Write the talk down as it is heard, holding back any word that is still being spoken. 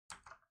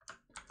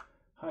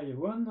Hi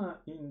everyone,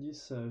 in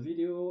this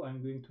video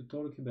I'm going to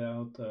talk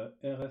about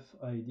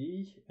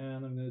RFID,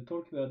 and I'm going to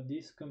talk about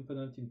this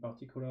component in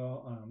particular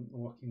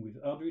working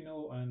with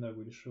Arduino, and I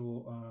will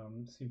show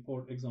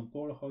simple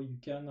example how you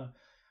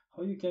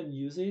can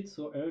use it.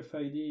 So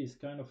RFID is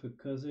kind of a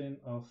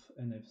cousin of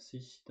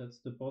NFC. That's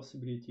the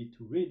possibility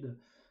to read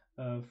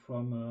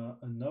from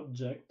an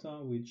object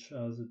which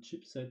has a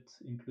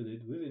chipset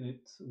included within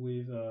it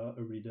with a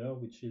reader,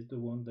 which is the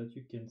one that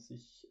you can see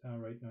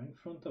right now in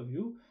front of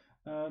you.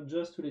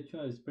 Just to let you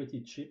know, it's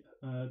pretty cheap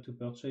to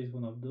purchase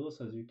one of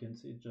those. As you can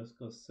see, it just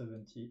costs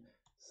 70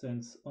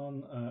 cents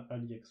on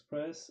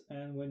AliExpress.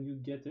 And when you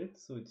get it,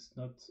 so it's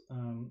not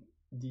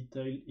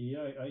detailed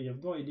here. I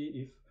have no idea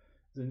if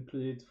it's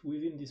included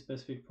within this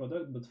specific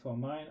product, but for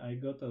mine, I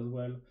got as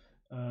well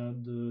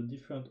the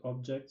different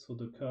objects, so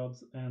the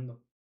cards and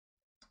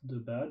the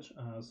badge.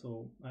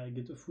 So I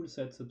get a full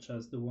set, such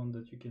as the one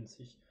that you can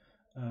see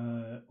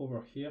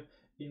over here,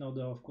 in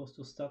order of course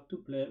to start to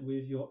play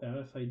with your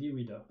RFID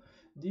reader.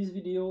 This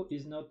video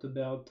is not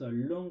about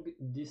long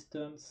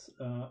distance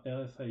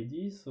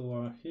RFID,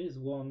 so here is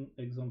one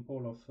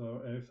example of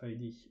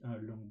RFID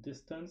long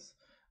distance.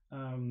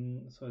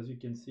 So as you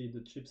can see, the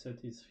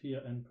chipset is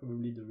here and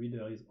probably the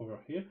reader is over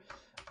here.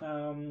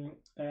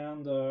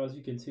 As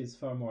you can see, it's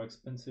far more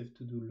expensive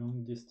to do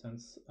long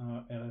distance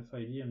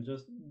RFID. I'm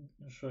just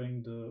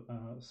showing the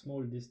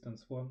small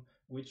distance one,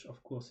 which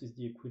of course is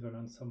the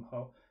equivalent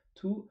somehow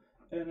to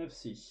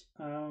NFC.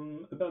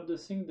 About the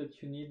thing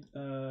that you need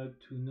to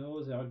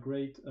know, there are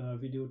great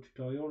video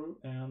tutorial,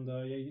 and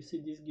yeah, you see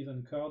this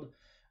given card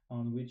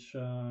on which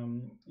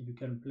you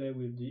can play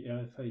with the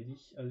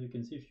RFID. As you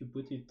can see, if you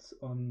put it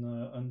on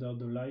under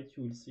the light,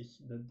 you will see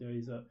that there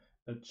is a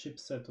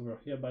chipset over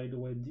here. By the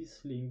way,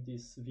 this link,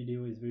 this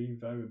video is very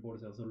variable.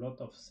 There's a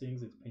lot of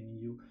things explaining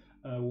you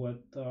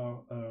what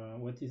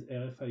is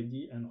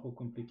RFID and how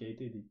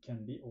complicated it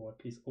can be, or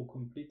at least how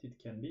complete it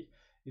can be.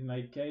 In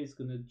my case, it's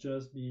gonna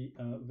just be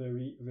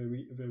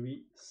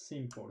very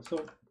simple.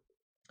 So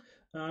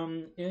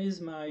here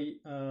is my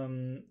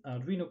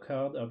Arduino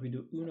card,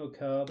 Arduino Uno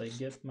card. I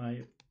get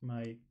my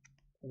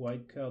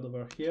white card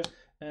over here,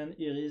 and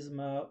here is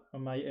my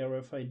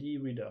RFID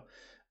reader.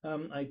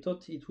 I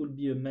thought it would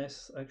be a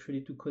mess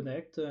actually to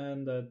connect,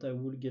 and that I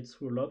would get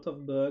through a lot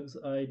of bugs.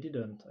 I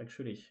didn't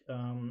actually.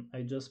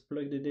 I just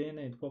plugged it in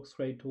and it works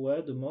right away.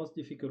 The most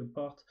difficult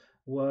part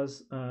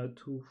was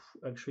to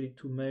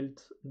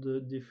melt the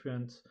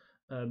different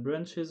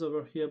branches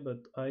over here,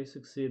 but I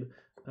succeed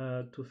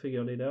to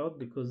figure it out,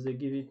 because they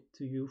give it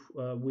to you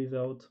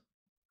without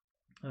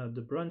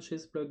the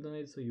branches plugged on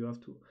it, so you have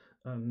to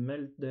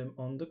melt them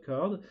on the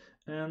card.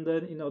 And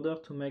then in order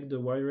to make the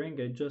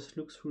wiring, I just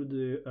look through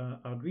the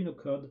Arduino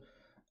code,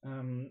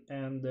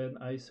 and then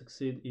I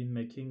succeed in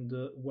making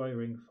the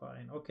wiring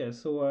fine. Okay,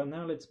 so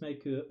now let's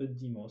make a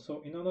demo.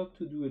 So in order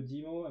to do a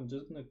demo, I'm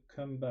just gonna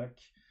come back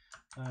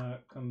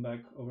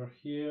over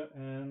here,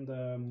 and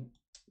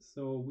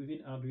so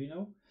within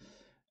Arduino,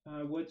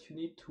 what you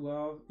need to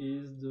have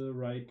is the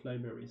right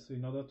library. So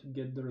in order to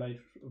get the right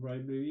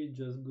library,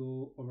 just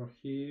go over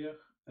here,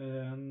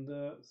 and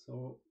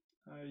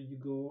you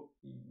go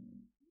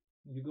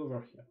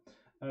over here.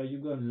 You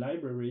go on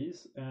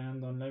libraries,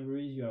 and on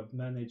libraries you have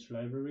manage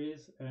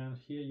libraries, and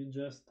here you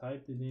just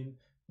type in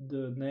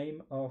the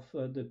name of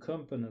the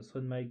component. So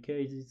in my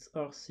case it's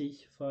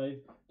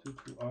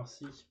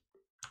RC522,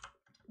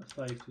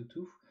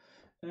 RC522.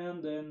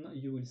 And then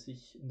you will see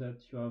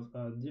that you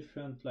have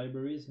different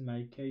libraries. In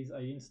my case,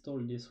 I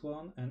installed this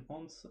one, and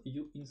once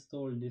you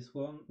install this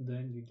one,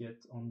 then you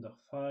get under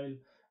file,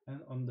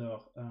 and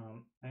under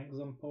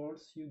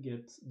examples you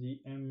get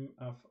the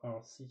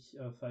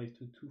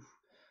MFRC522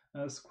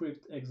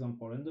 script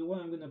example. And the one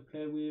I'm going to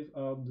play with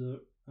are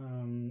the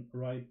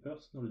write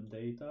personal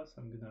data.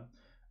 So I'm gonna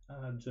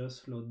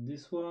just load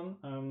this one.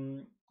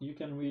 You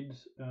can read,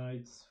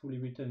 it's fully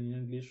written in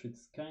English.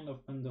 It's kind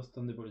of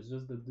understandable. It's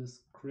just that the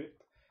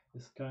script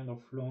is kind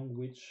of long,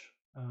 which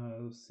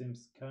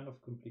seems kind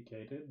of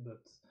complicated,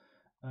 but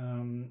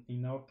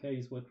in our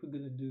case, what we're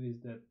going to do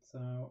is that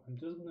I'm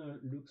just going to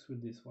look through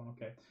this one.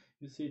 Okay,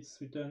 you see it's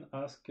written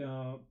ask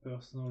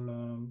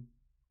personal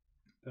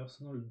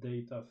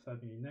data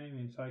family name.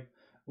 In fact,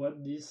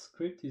 what this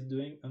script is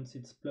doing once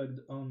it's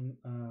plugged on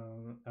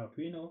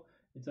Arduino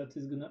is that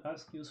it's going to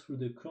ask you through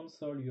the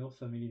console your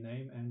family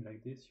name, and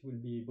like this you will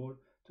be able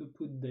to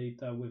put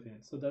data within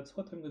it. So that's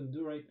what I'm going to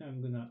do right now. I'm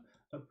going to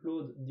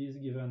upload this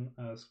given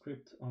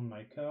script on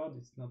my card.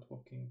 It's not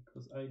working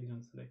because I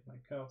didn't select my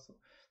card, so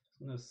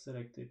I'm going to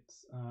select it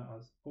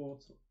as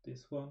port, so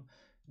this one.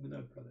 I'm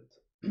going to upload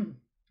it.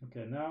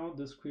 Okay, now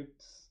the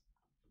script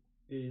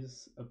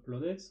is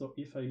uploaded. So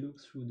if I look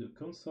through the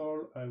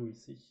console, I will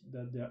see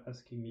that they're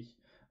asking me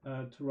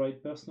to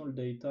write personal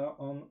data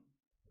on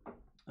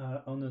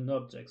an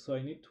object. So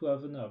I need to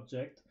have an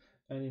object,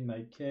 and in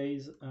my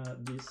case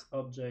this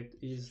object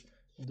is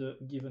the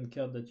given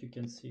card that you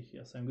can see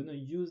here. So I'm going to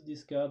use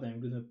this card, and I'm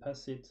going to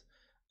pass it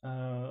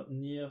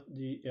near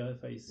the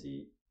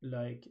RFID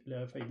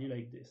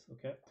like this.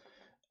 Okay,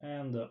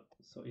 and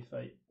so if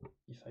I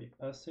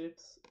pass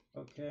it,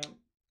 Okay,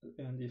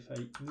 and if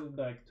I move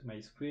back to my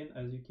screen,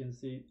 as you can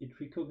see, it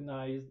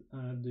recognized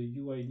the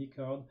UID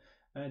card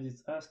and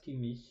it's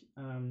asking me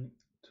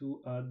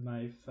to add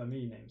my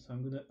family name. So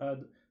I'm going to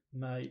add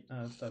my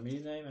family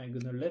name. I'm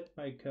going to let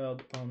my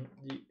card on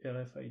the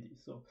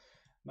RFID. So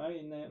my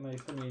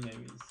family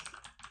name is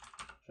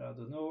I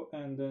don't know,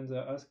 and then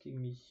they're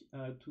asking me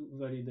to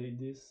validate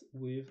this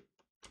with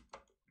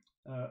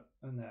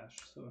an hash.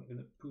 So I'm going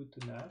to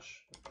put an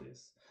hash like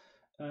this.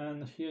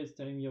 And here it's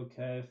telling me,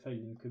 okay, failed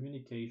in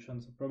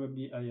communication. So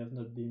probably I have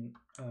not been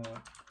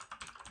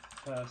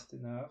fast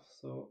enough.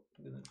 So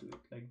I'm going to do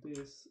it like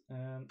this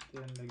and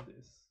then like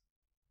this.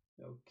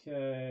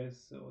 Okay,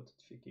 so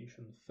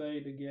authentication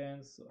failed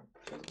again. So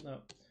I'm just going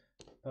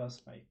to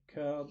pass my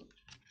card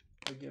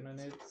again on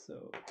it.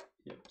 So,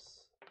 yep.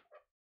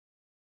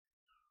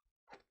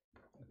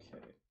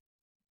 Okay.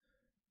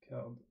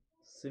 Card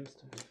seems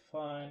to be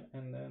fine,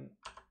 and then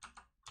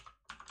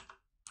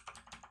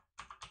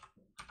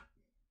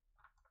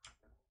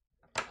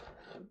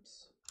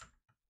oops.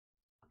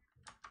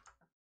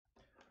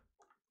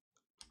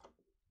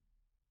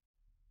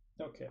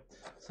 Okay,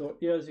 so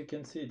here as you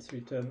can see it's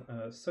written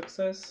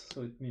success,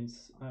 so it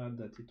means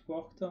that it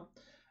worked.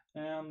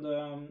 And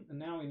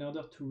now in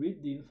order to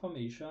read the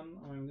information,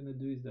 what I'm going to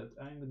do is that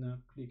I'm going to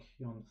click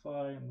here on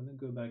file, I'm going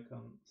to go back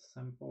on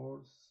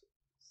samples,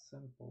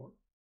 sample.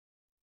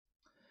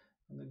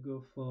 I'm going to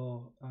go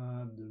for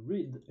the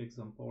read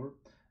example.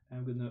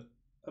 I'm going to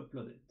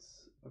upload it.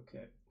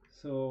 Okay,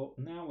 so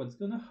now what's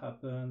going to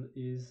happen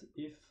is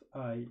if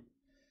I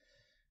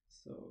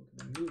I'm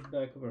gonna move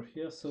back over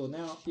here. So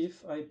now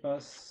if I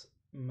pass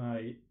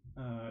my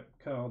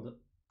card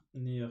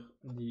near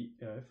the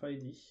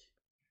RFID,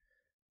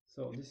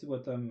 so this is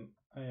what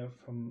I have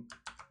from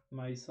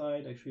my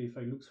side. Actually, if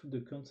I look through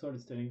the console,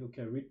 it's telling,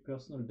 okay, read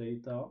personal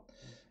data.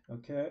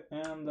 Okay,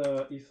 and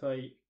if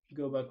I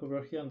go back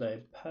over here and I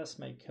pass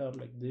my card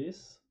like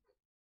this,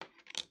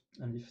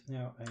 and if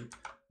now I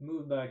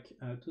move back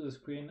to the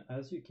screen,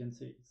 as you can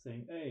see, it's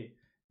saying, hey,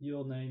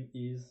 your name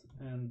is,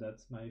 and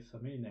that's my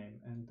family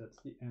name, and that's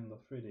the end of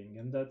reading.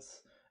 And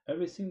that's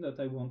everything that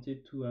I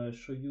wanted to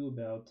show you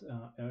about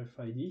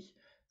RFID.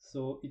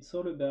 So it's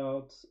all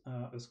about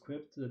a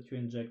script that you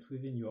inject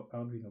within your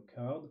Arduino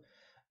card.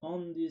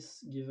 On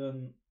this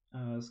given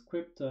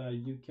script,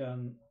 you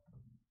can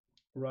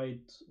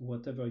write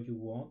whatever you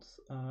want.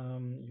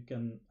 You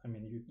can,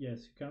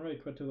 yes, you can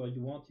write whatever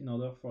you want in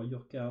order for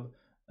your card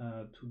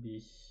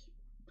to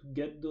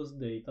get those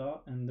data,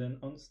 and then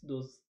once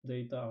those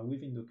data are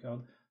within the card,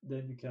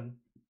 then you can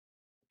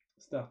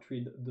start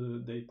read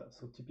the data.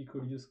 So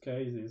typical use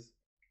case is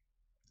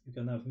you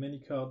can have many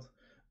cards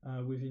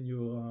within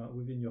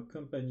your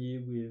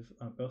company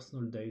with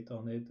personal data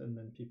on it, and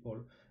then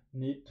people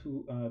need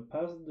to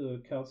pass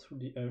the cards through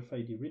the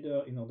RFID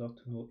reader in order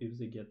to know if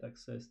they get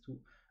access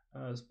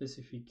to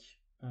specific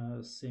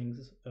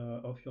things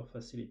of your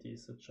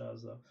facilities, such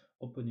as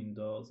opening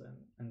doors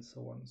and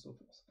so on and so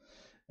forth.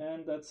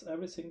 And that's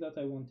everything that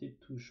I wanted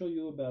to show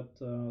you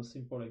about a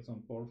simple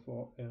example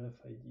for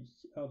RFID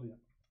Arduino.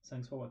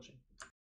 Thanks for watching.